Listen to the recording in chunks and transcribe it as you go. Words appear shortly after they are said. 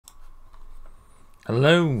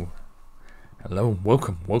Hello, hello,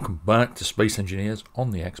 welcome back to Space Engineers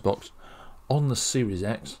on the Xbox, on the Series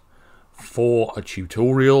X, for a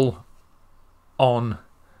tutorial on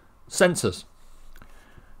sensors.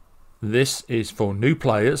 This is for new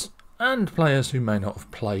players and players who may not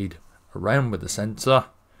have played around with the sensor.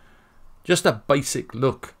 Just a basic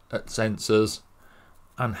look at sensors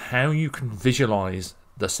and how you can visualize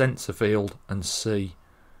the sensor field and see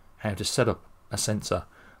how to set up a sensor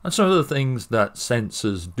and some of the things that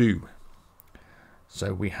sensors do.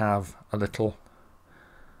 So we have a little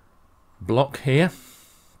block here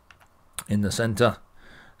in the center.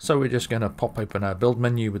 So we're just going to pop open our build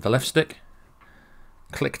menu with the left stick,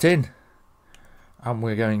 clicked in, and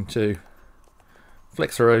we're going to flick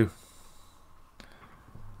through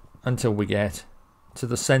until we get to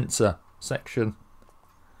the sensor section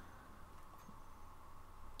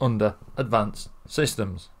under Advanced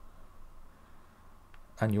Systems.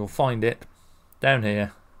 And you'll find it down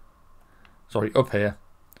here, up here.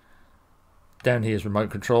 Down here is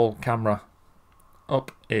remote control, camera.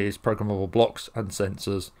 Up is programmable blocks and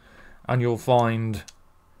sensors. And you'll find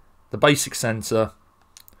the basic sensor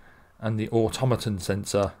and the automaton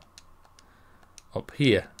sensor up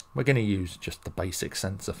here. We're going to use just the basic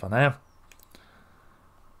sensor for now.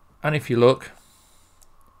 And if you look,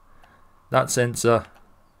 that sensor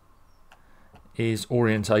is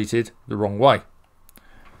orientated the wrong way.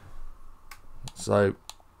 So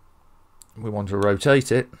we want to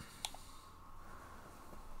rotate it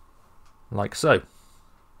like so,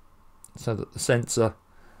 so that the sensor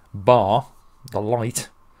bar, the light,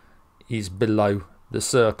 is below the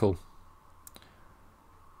circle,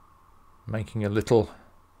 making a little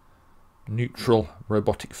neutral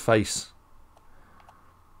robotic face.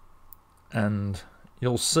 And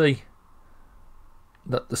you'll see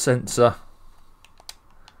that the sensor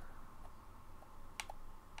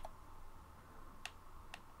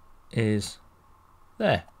is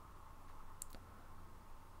there.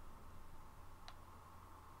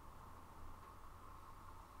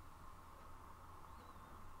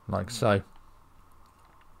 Like so.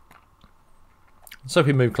 So if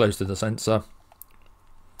we move close to the sensor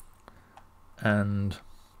and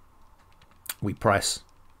we press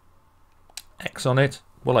X on it,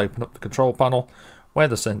 we'll open up the control panel where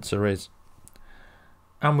the sensor is,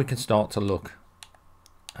 and we can start to look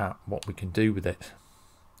at what we can do with it.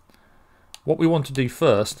 What we want to do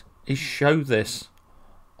first is show this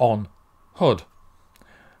on HUD.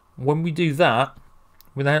 When we do that,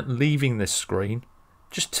 without leaving this screen,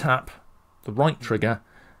 just tap the right trigger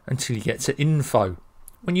until you get to Info.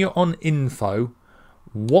 When you're on Info,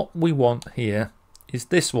 what we want here is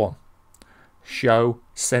this one, Show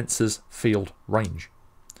Sensors Field Range.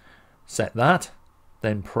 Set that,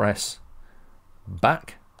 then press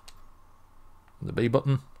back, the B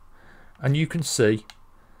button, and you can see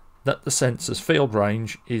that the sensor's field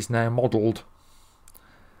range is now modelled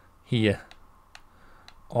here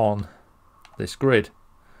on this grid.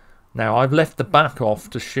 Now I've left the back off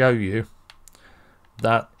to show you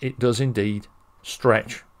that it does indeed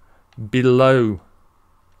stretch below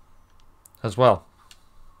as well.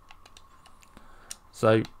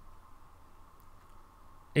 So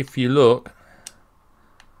if you look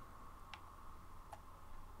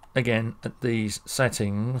again at these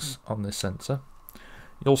settings on this sensor,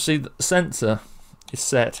 you'll see that the sensor is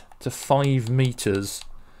set to 5 meters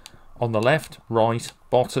on the left, right,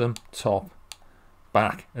 bottom, top,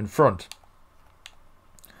 back and front.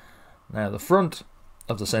 Now the front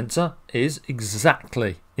of the sensor is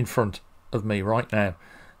exactly in front of me right now.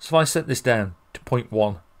 So if I set this down to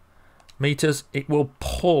 0.1 meters, it will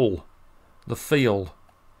pull the field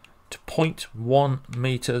to 0.1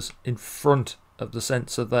 meters in front of the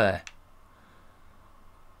sensor there.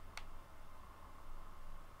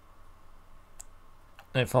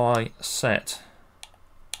 If I set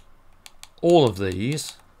all of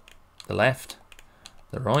these, the left,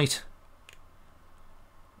 the right,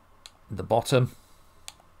 the bottom,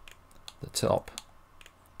 the top,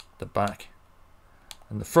 the back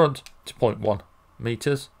and the front to 0.1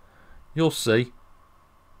 meters, you'll see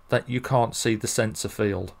that you can't see the sensor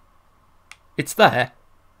field. It's there,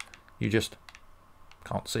 you just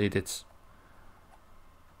can't see it. It's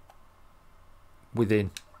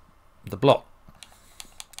within the block.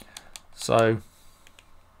 So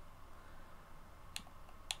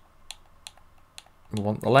we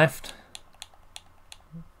want the left,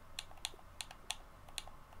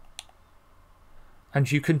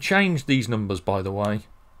 and you can change these numbers, by the way,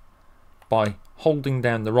 by holding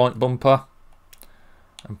down the right bumper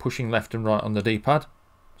and pushing left and right on the D-pad,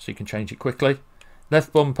 so you can change it quickly.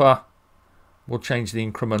 Left bumper will change the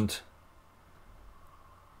increment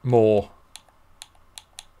more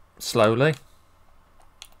slowly.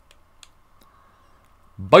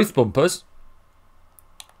 Both bumpers,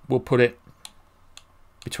 we'll put it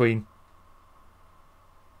between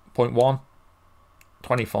 0.1,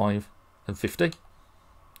 25 and 50.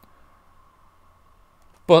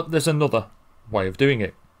 But there's another way of doing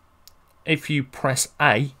it. If you press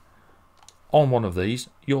A on one of these,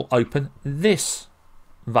 you'll open this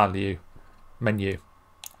value menu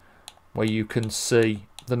where you can see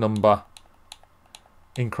the number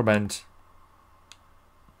increment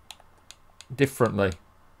differently,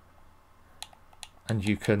 and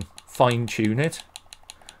you can fine tune it,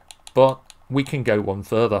 but we can go one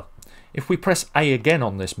further. If we press A again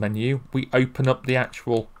on this menu, we open up the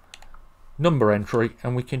actual number entry,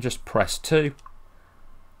 and we can just press 2,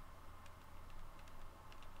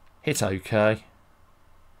 hit OK,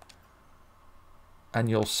 and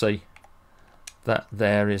you'll see that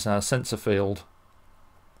there is our sensor field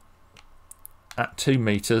at 2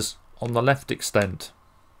 meters on the left extent.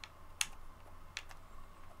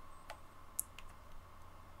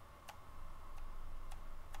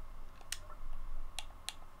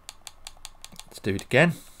 Let's do it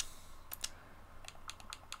again.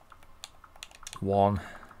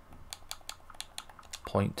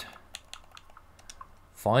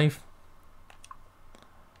 1.5,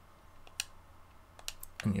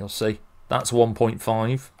 and you'll see that's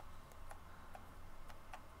 1.5.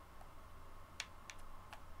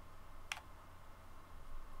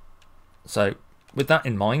 So with that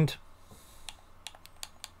in mind,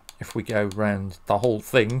 if we go round the whole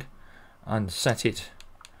thing and set it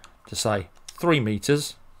to say 3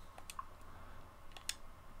 meters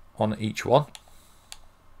on each one,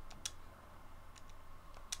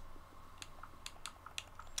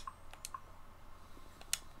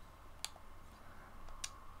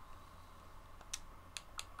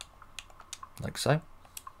 like so.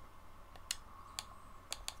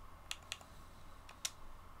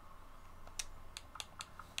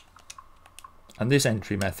 And this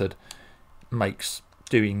entry method makes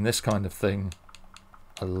doing this kind of thing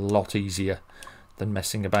a lot easier than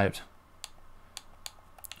messing about.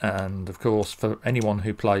 And of course, for anyone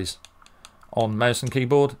who plays on mouse and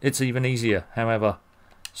keyboard, it's even easier. However,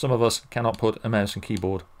 some of us cannot put a mouse and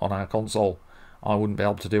keyboard on our console. I wouldn't be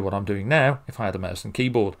able to do what I'm doing now if I had a mouse and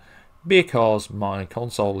keyboard, because my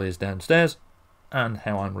console is downstairs and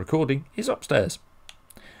how I'm recording is upstairs.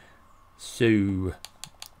 So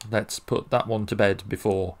let's put that one to bed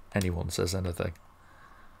before anyone says anything.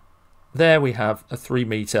 There we have a 3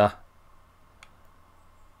 meter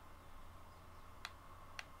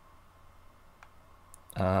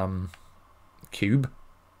cube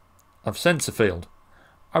of sensor field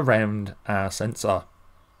around our sensor.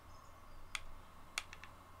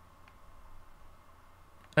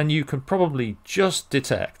 And you can probably just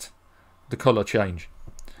detect the colour change.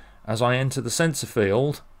 As I enter the sensor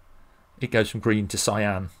field, it goes from green to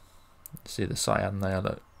cyan. See the cyan there,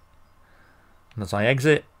 look. And as I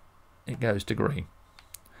exit, it goes to green.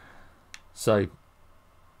 So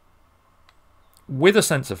with a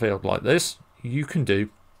sensor field like this, you can do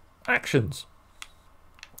actions.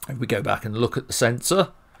 If we go back and look at the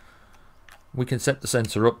sensor, we can set the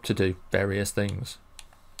sensor up to do various things.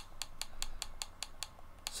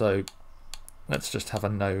 So let's just have a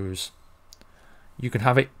nose. You can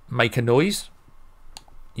have it make a noise,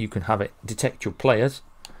 you can have it detect your players,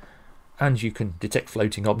 and you can detect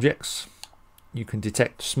floating objects. You can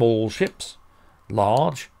detect small ships,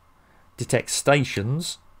 large, detect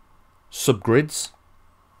stations, subgrids,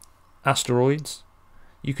 asteroids.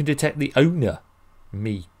 You can detect the owner,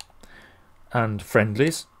 me, and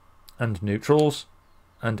friendlies, and neutrals,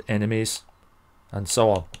 and enemies, and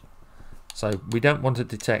so on. So we don't want to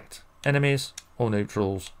detect enemies or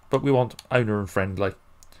neutrals, but we want owner and friendly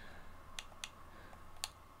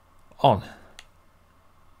on.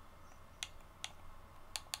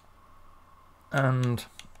 And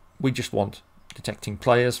we just want detecting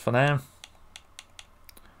players for now.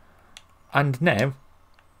 And now,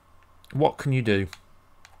 what can you do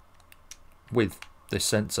with this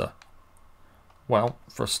sensor? Well,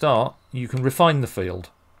 for a start, you can refine the field.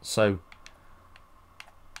 So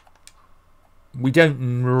we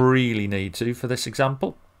don't really need to for this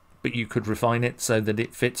example, but you could refine it so that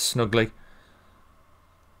it fits snugly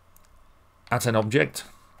at an object.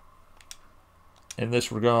 In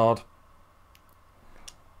this regard,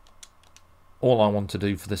 all I want to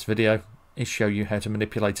do for this video is show you how to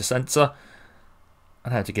manipulate a sensor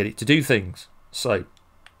and how to get it to do things. So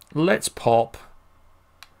let's pop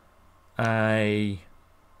a...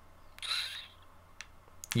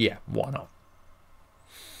 yeah, why not?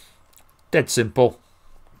 Dead simple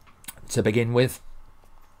to begin with.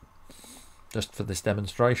 just for this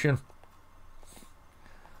demonstration.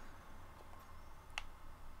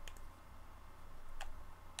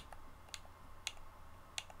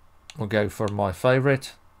 We'll go for my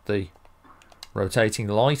favourite, the rotating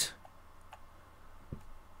light.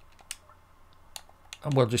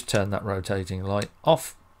 And we'll just turn that rotating light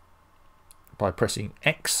off by pressing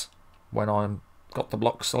X when I've got the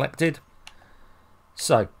block selected.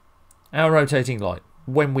 So, our rotating light.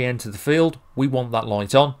 When we enter the field, we want that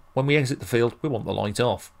light on. When we exit the field, we want the light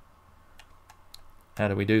off. How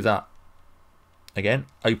do we do that? Again,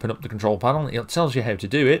 open up the control panel. It tells you how to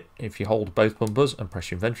do it if you hold both bumpers and press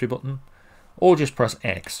your inventory button, or just press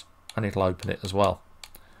X and it'll open it as well.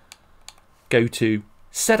 Go to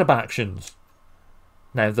Setup Actions.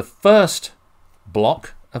 Now, the first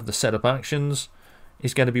block of the setup actions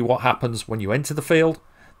is going to be what happens when you enter the field.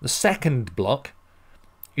 The second block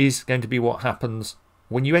is going to be what happens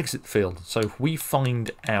when you exit the field. So if we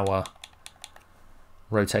find our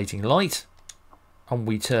rotating light and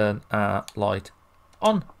we turn our light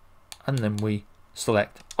on and then we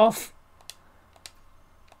select off,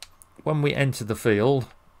 when we enter the field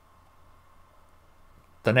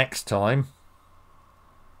the next time,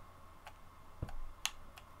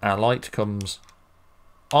 our light comes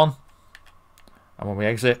on, and when we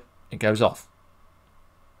exit, it goes off.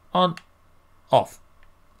 On, off.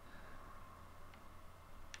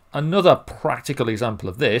 Another practical example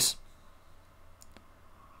of this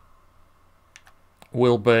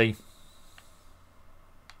will be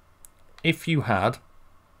if you had,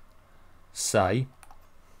 say,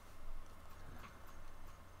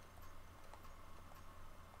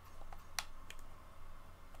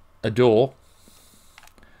 a door,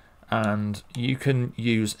 and you can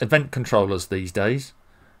use event controllers these days,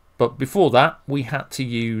 but before that we had to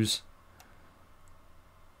use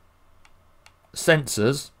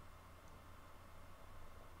sensors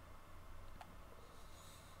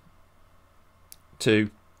to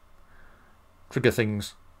trigger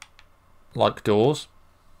things like doors.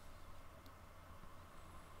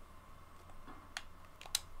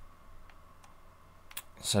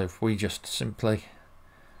 So if we just simply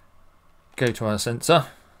go to our sensor,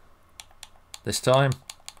 this time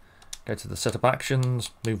go to the setup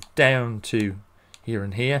actions, move down to here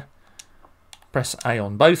and here, press A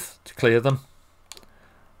on both to clear them,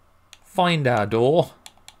 find our door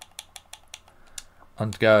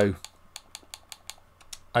and go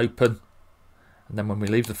open, and then when we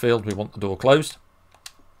leave the field we want the door closed.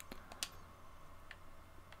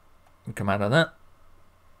 And come out of that,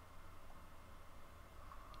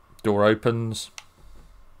 door opens,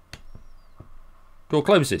 door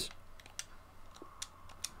closes,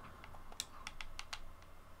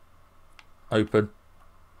 open,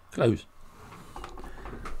 close.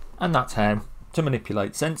 And that's how to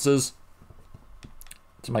manipulate sensors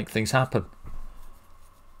to make things happen.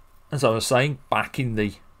 As I was saying, back in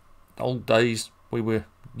the old days we were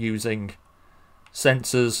using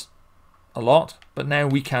sensors a lot, but now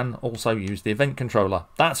we can also use the event controller.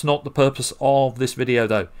 That's not the purpose of this video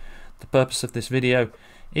though. The purpose of this video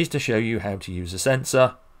is to show you how to use a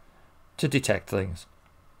sensor to detect things.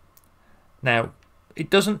 Now, it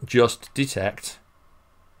doesn't just detect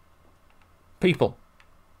people.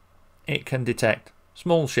 It can detect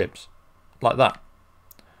small ships like that.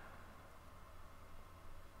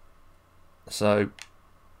 So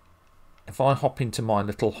if I hop into my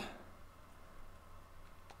little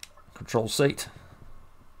control seat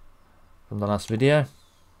from the last video,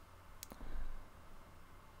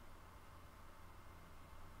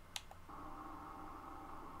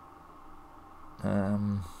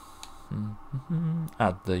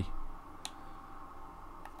 add the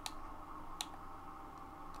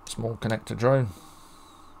small connector drone,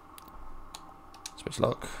 switch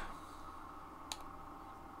lock,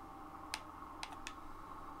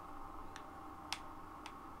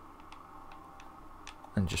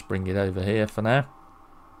 and just bring it over here for now.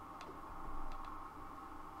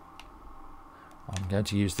 I'm going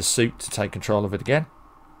to use the suit to take control of it again.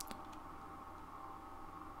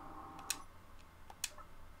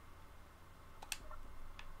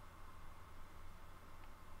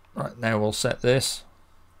 Right, now we'll set this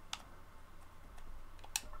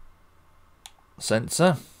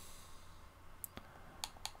sensor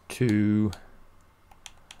to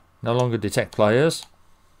no longer detect players,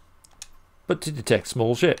 but to detect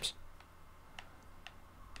small ships.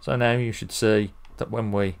 So now you should see that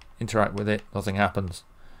when we interact with it, nothing happens.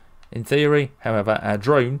 In theory, however, our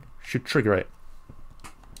drone should trigger it.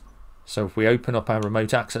 So if we open up our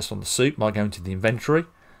remote access on the suit by going to the inventory,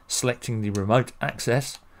 selecting the remote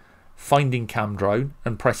access, finding cam drone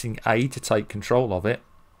and pressing A to take control of it,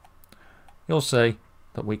 you'll see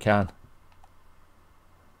that we can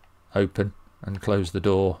open and close the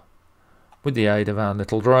door with the aid of our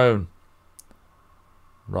little drone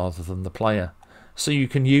rather than the player. So you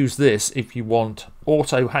can use this if you want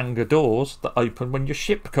auto hanger doors that open when your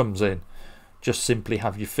ship comes in. Just simply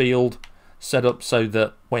have your field set up so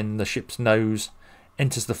that when the ship's nose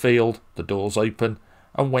enters the field, the doors open,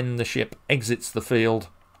 and when the ship exits the field,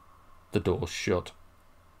 the doors shut.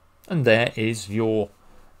 And there is your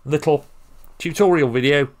little tutorial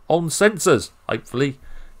video on sensors. Hopefully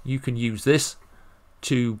you can use this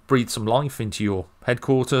to breathe some life into your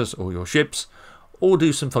headquarters or your ships, or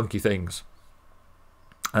do some funky things.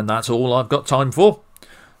 And that's all I've got time for.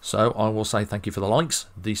 So I will say thank you for the likes,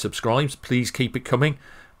 the subscribes. Please keep it coming.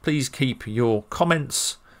 Please keep your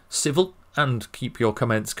comments civil and keep your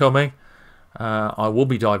comments coming. I will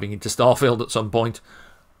be diving into Starfield at some point.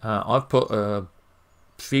 I've put a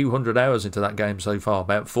few hundred hours into that game so far,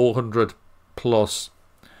 about 400 plus.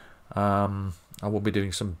 I will be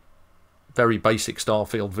doing some very basic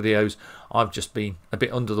Starfield videos. I've just been a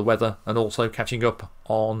bit under the weather and also catching up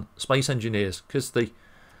on Space Engineers, because the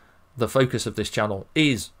focus of this channel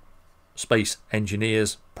is Space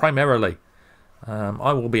Engineers primarily.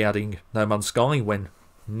 I will be adding No Man's Sky when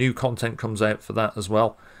new content comes out for that as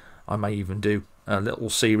well. I may even do a little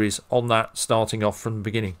series on that starting off from the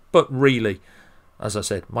beginning. But really, as I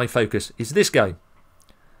said, my focus is this game.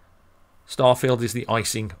 Starfield is the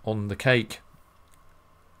icing on the cake.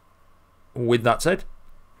 With that said,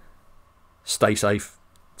 stay safe,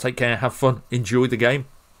 take care, have fun, enjoy the game,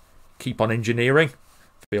 keep on engineering.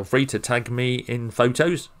 Feel free to tag me in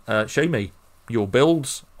photos, show me your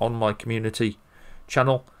builds on my community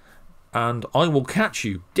channel, and I will catch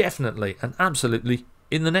you definitely and absolutely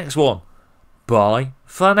in the next one. Bye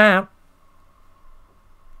for now.